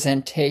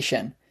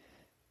representation.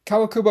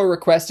 Kawakubo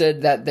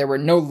requested that there were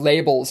no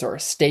labels or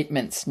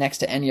statements next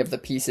to any of the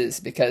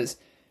pieces because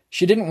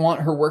she didn't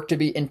want her work to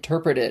be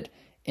interpreted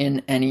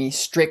in any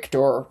strict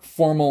or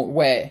formal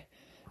way.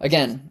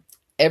 Again,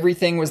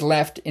 everything was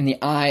left in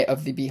the eye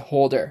of the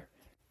beholder.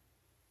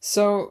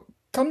 So,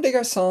 Comme des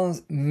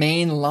Garçons'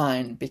 main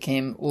line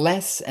became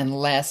less and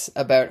less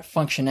about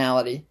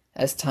functionality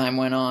as time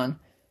went on,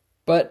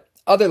 but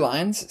other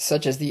lines,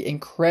 such as the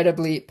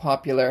incredibly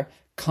popular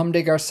Comme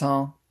des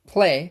Garçons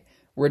play,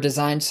 were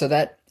designed so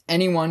that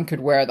anyone could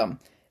wear them,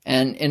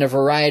 and in a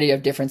variety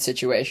of different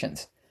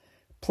situations.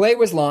 Play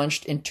was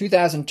launched in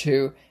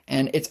 2002,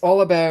 and it's all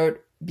about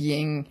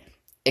being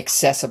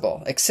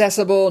accessible.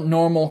 Accessible,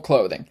 normal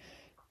clothing.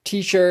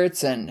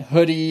 T-shirts and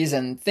hoodies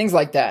and things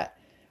like that.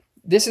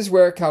 This is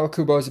where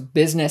Kawakubo's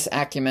business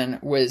acumen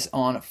was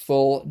on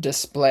full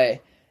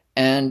display.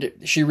 And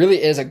she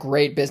really is a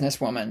great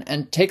businesswoman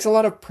and takes a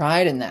lot of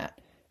pride in that.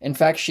 In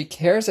fact, she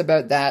cares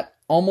about that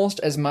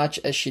almost as much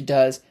as she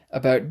does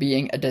about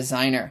being a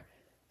designer.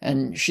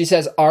 And she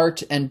says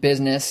art and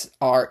business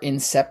are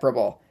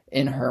inseparable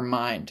in her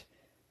mind.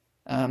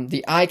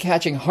 The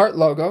eye-catching heart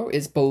logo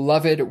is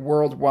beloved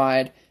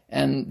worldwide,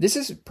 and this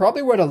is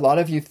probably what a lot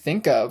of you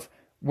think of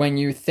when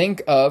you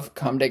think of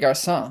Comme des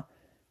Garçons.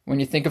 When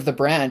you think of the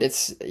brand,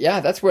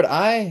 that's what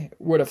I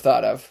would have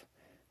thought of.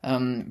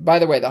 By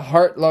the way, the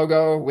heart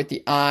logo with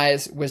the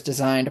eyes was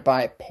designed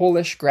by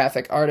Polish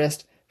graphic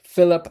artist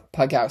Filip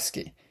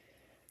Pagowski.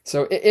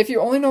 So if you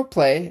only know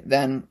Play,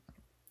 then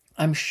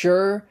I'm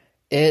sure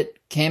it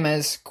came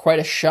as quite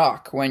a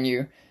shock when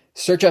you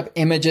search up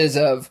images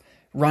of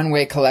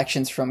runway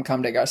collections from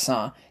Comme des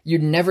Garçons.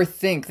 You'd never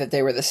think that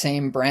they were the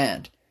same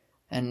brand.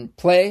 And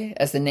Play,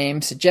 as the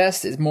name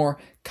suggests, is more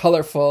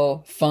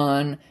colorful,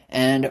 fun,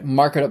 and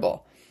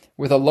marketable,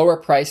 with a lower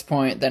price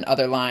point than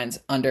other lines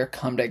under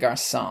Comme des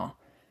Garçons.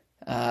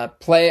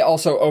 Play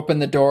also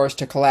opened the doors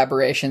to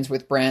collaborations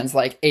with brands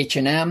like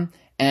H&M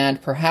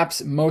and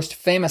perhaps most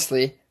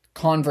famously,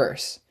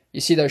 Converse.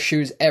 You see those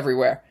shoes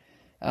everywhere.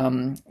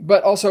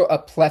 But also a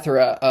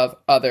plethora of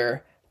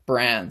other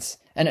brands.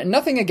 And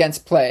nothing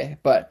against Play,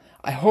 but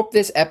I hope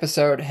this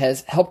episode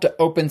has helped to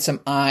open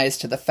some eyes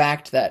to the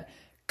fact that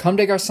Comme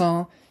des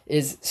Garçons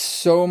is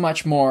so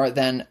much more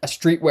than a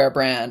streetwear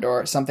brand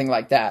or something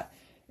like that.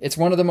 It's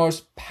one of the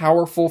most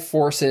powerful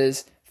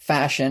forces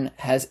fashion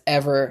has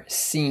ever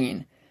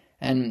seen.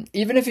 And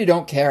even if you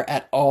don't care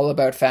at all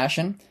about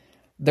fashion,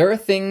 there are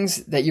things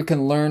that you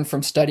can learn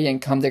from studying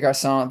Comme des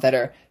Garçons that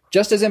are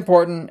just as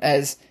important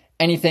as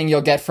anything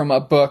you'll get from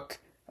a book,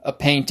 a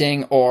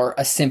painting, or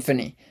a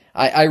symphony.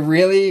 I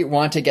really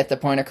want to get the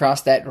point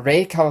across that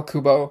Rei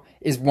Kawakubo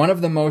is one of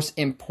the most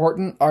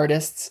important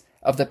artists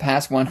of the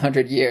past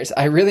 100 years.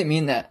 I really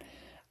mean that.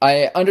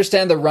 I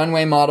understand the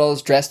runway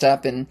models dressed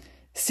up in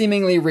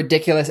seemingly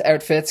ridiculous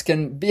outfits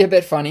can be a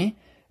bit funny,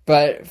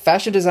 but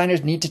fashion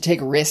designers need to take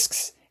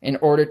risks in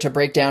order to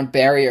break down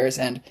barriers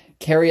and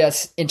carry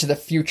us into the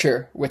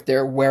future with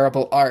their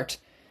wearable art.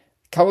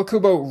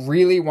 Kawakubo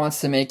really wants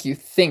to make you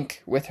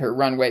think with her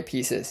runway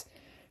pieces.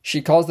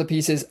 She calls the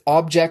pieces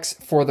objects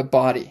for the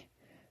body.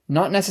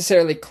 Not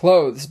necessarily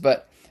clothes,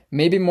 but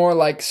maybe more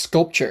like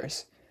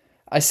sculptures.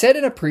 I said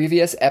in a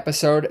previous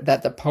episode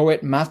that the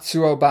poet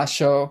Matsuo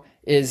Basho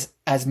is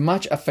as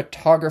much a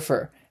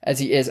photographer as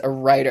he is a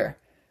writer.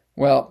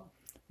 Well,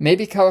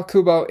 maybe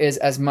Kawakubo is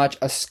as much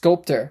a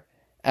sculptor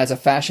as a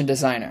fashion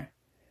designer.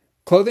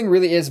 Clothing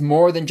really is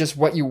more than just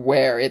what you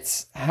wear.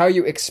 It's how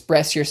you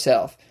express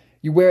yourself.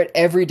 You wear it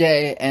every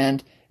day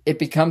and it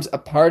becomes a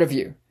part of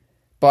you.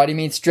 Body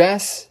meets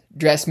dress,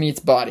 dress meets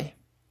body.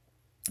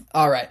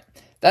 All right,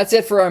 that's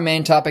it for our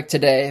main topic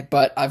today,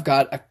 but I've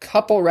got a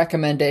couple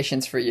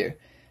recommendations for you,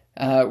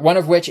 one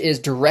of which is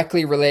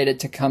directly related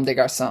to Comme des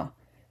Garçons.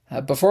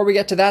 Before we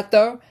get to that,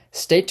 though,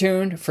 stay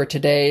tuned for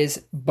today's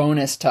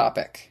bonus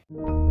topic.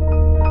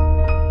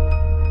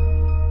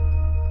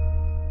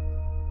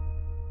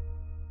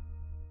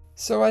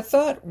 So I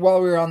thought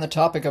while we were on the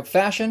topic of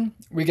fashion,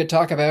 we could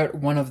talk about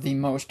one of the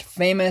most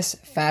famous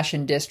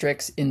fashion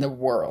districts in the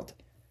world,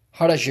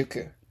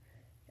 Harajuku.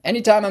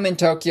 Anytime I'm in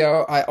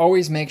Tokyo, I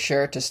always make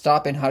sure to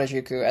stop in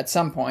Harajuku at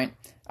some point,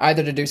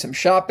 either to do some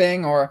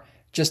shopping or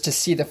just to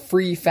see the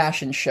free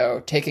fashion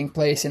show taking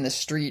place in the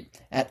street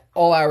at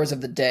all hours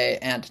of the day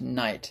and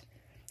night.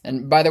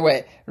 And by the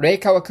way, Rei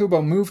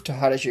Kawakubo moved to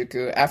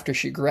Harajuku after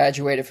she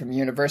graduated from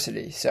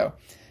university, so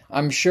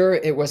I'm sure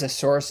it was a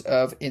source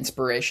of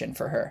inspiration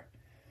for her.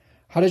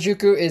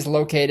 Harajuku is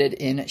located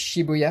in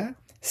Shibuya,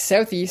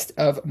 southeast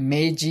of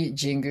Meiji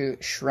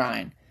Jingu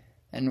Shrine.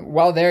 And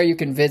while there, you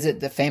can visit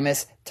the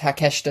famous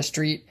Takeshita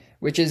Street,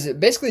 which is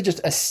basically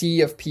just a sea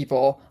of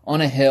people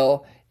on a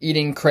hill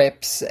eating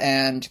crepes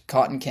and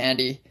cotton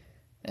candy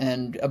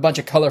and a bunch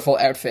of colorful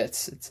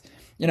outfits. It's,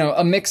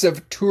 a mix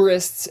of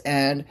tourists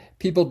and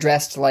people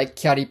dressed like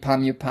kyari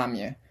pamyu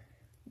pamyu.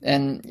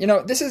 And,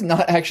 this is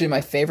not actually my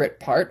favorite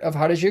part of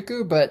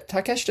Harajuku, but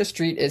Takeshita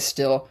Street is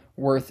still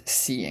worth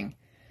seeing.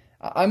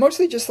 I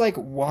mostly just like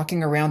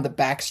walking around the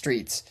back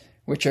streets,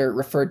 which are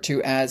referred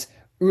to as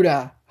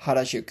Ura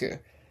Harajuku.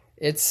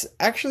 It's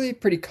actually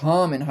pretty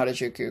calm in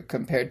Harajuku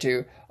compared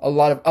to a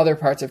lot of other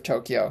parts of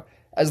Tokyo,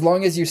 as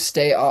long as you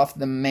stay off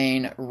the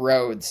main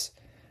roads.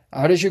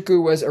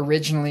 Harajuku was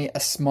originally a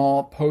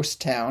small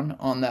post town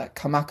on the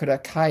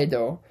Kamakura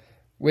Kaido,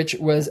 which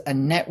was a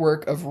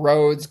network of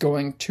roads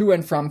going to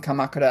and from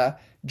Kamakura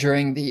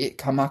during the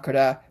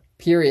Kamakura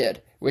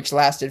period, which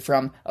lasted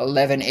from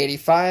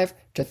 1185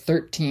 to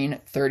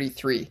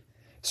 1333.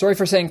 Sorry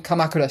for saying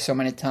Kamakura so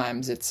many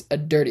times, it's a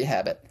dirty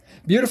habit.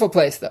 Beautiful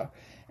place though.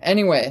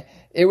 Anyway,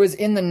 it was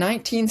in the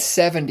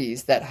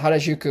 1970s that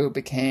Harajuku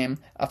became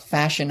a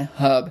fashion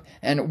hub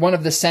and one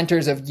of the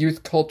centers of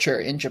youth culture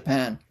in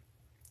Japan.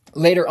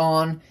 Later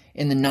on,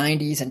 in the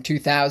 90s and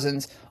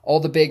 2000s, all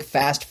the big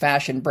fast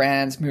fashion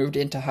brands moved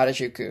into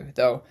Harajuku,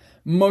 though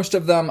most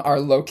of them are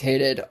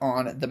located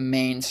on the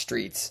main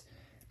streets.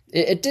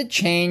 It did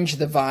change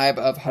the vibe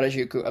of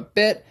Harajuku a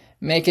bit,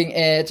 making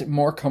it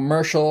more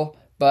commercial,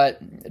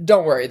 but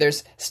don't worry,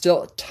 there's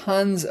still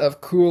tons of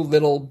cool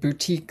little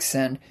boutiques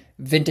and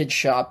vintage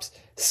shops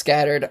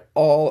scattered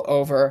all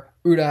over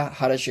Ura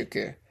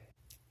Harajuku.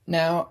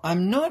 Now,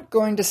 I'm not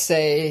going to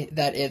say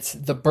that it's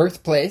the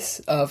birthplace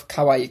of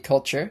kawaii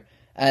culture,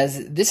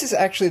 as this is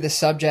actually the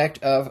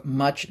subject of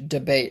much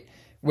debate,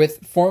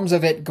 with forms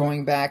of it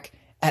going back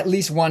at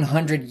least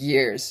 100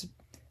 years,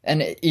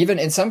 and even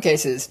in some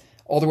cases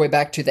all the way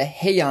back to the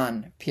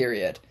Heian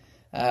period.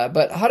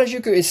 But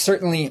Harajuku is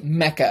certainly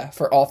mecca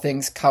for all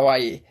things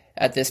kawaii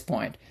at this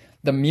point.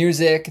 The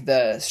music,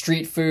 the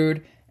street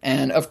food,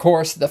 and of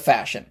course the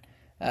fashion.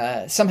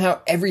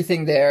 Somehow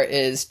everything there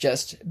is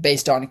just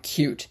based on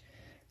cute.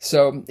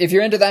 So if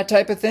you're into that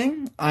type of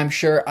thing, I'm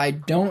sure I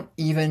don't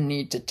even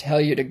need to tell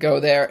you to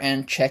go there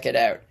and check it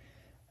out.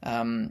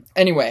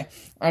 Anyway,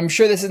 I'm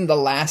sure this isn't the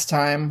last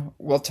time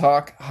we'll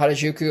talk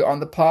Harajuku on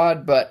the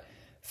pod, but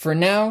for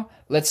now,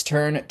 let's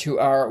turn to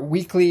our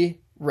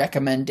weekly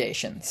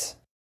recommendations.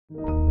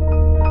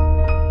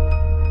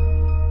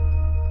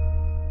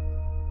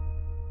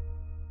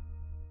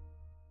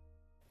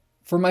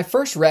 For my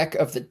first rec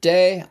of the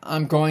day,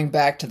 I'm going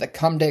back to the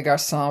Comme des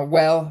Garçons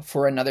well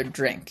for another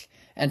drink,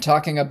 and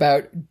talking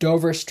about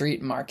Dover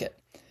Street Market.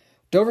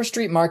 Dover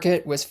Street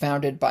Market was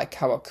founded by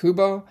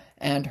Kawakubo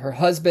and her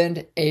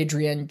husband,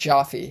 Adrian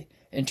Joffe,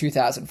 in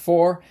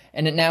 2004,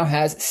 and it now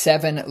has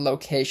 7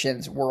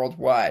 locations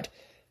worldwide.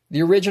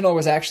 The original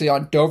was actually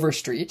on Dover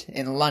Street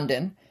in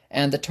London,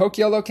 and the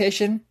Tokyo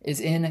location is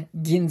in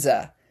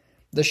Ginza.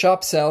 The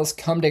shop sells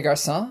Comme des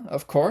Garçons,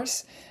 of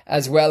course,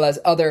 as well as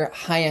other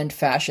high-end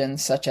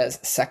fashions such as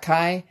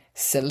Sakai,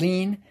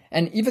 Celine,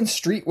 and even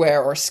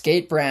streetwear or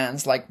skate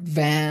brands like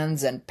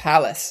Vans and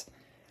Palace.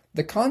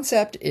 The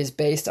concept is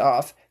based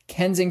off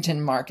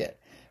Kensington Market,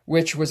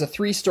 which was a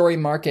 3-story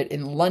market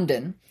in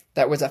London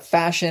that was a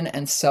fashion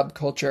and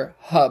subculture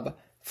hub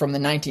from the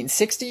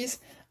 1960s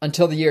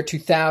until the year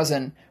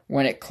 2000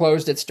 when it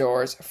closed its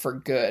doors for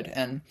good.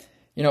 And,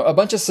 a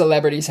bunch of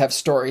celebrities have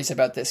stories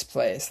about this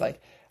place.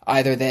 Like,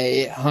 either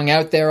they hung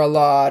out there a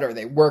lot or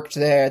they worked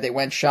there, they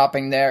went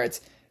shopping there.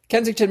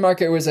 Kensington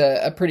Market was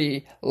a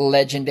pretty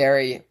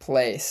legendary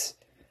place.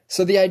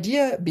 So the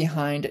idea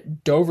behind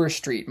Dover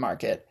Street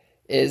Market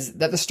is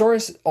that the store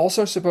is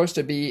also supposed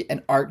to be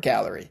an art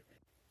gallery.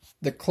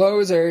 The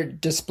clothes are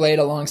displayed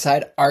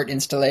alongside art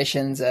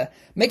installations,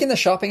 making the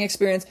shopping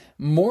experience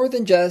more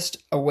than just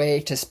a way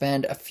to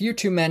spend a few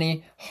too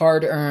many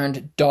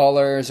hard-earned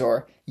dollars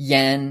or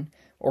yen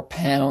or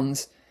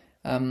pounds.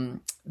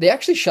 They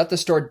actually shut the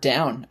store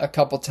down a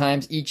couple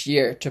times each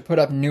year to put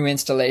up new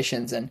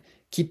installations and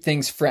keep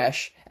things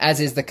fresh,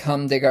 as is the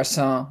Comme des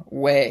Garçons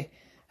way.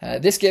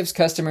 This gives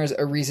customers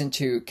a reason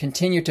to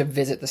continue to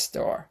visit the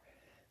store.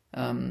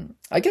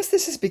 I guess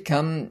this has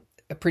become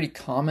a pretty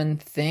common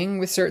thing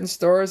with certain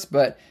stores,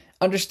 but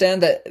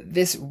understand that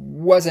this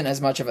wasn't as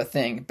much of a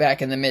thing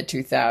back in the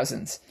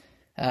mid-2000s.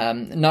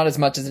 Not as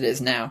much as it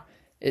is now.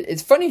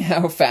 It's funny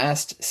how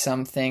fast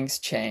some things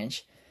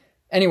change.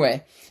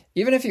 Anyway,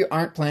 even if you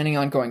aren't planning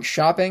on going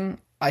shopping,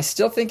 I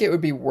still think it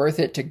would be worth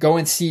it to go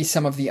and see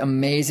some of the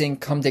amazing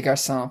Comme des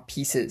Garçons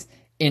pieces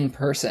in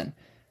person.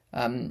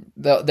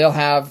 They'll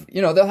have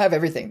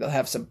everything. They'll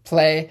have some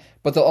play,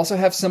 but they'll also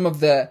have some of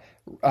the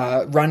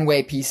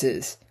runway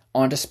pieces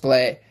on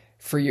display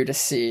for you to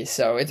see.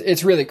 So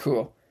it's really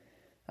cool.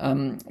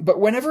 But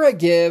whenever I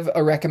give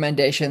a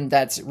recommendation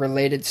that's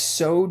related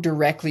so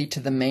directly to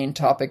the main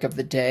topic of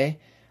the day,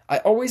 I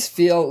always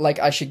feel like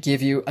I should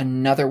give you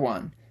another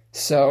one.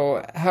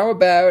 So how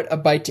about a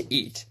bite to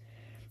eat?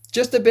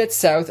 Just a bit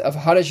south of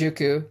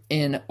Harajuku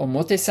in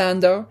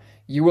Omotesando,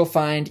 you will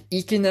find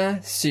Ikina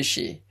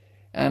Sushi.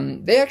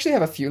 They actually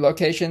have a few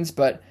locations,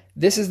 but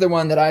this is the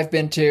one that I've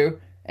been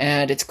to,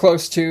 and it's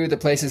close to the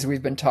places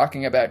we've been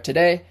talking about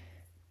today,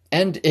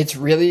 and it's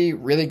really,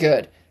 really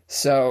good.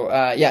 So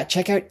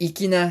check out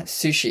Ikina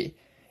Sushi.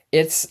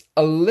 It's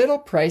a little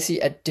pricey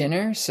at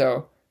dinner,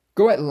 so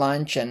go at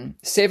lunch and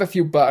save a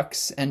few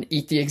bucks and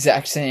eat the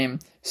exact same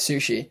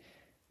sushi.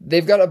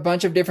 They've got a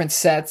bunch of different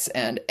sets,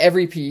 and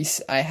every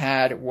piece I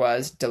had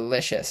was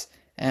delicious.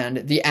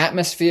 And the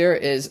atmosphere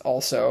is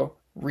also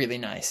really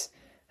nice.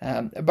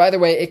 By the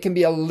way, it can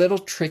be a little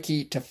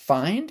tricky to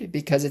find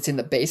because it's in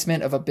the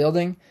basement of a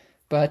building,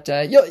 but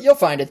you'll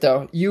find it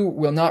though. You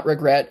will not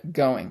regret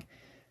going.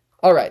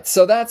 All right,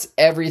 so that's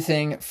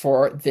everything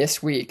for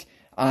this week.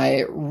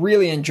 I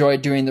really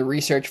enjoyed doing the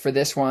research for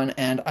this one,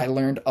 and I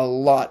learned a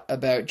lot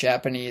about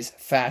Japanese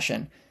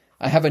fashion.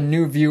 I have a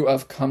new view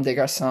of Comme des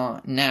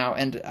Garçons now,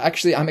 and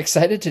actually I'm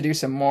excited to do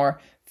some more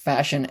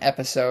fashion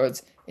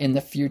episodes in the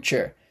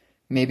future.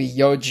 Maybe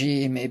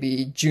Yohji,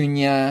 maybe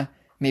Junya,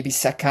 maybe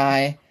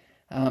Sakai.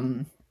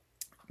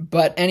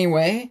 But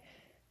anyway,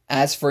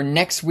 as for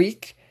next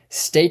week,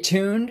 stay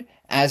tuned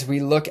as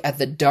we look at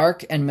the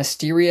dark and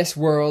mysterious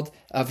world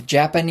of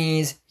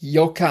Japanese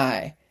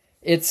yokai.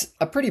 It's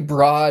a pretty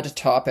broad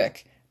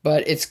topic,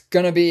 but it's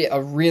gonna be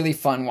a really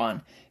fun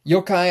one.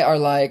 Yokai are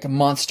like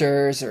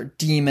monsters or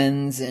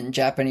demons in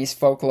Japanese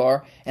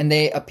folklore, and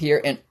they appear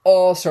in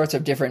all sorts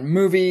of different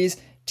movies,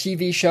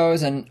 TV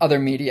shows, and other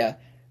media.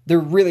 They're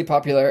really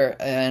popular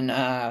in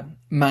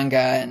manga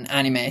and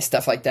anime,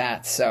 stuff like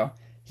that. So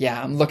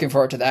yeah, I'm looking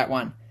forward to that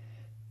one.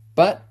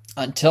 But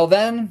until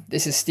then,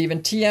 this is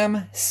Stephen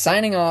TM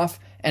signing off,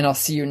 and I'll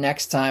see you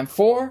next time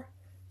for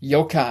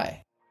Yokai.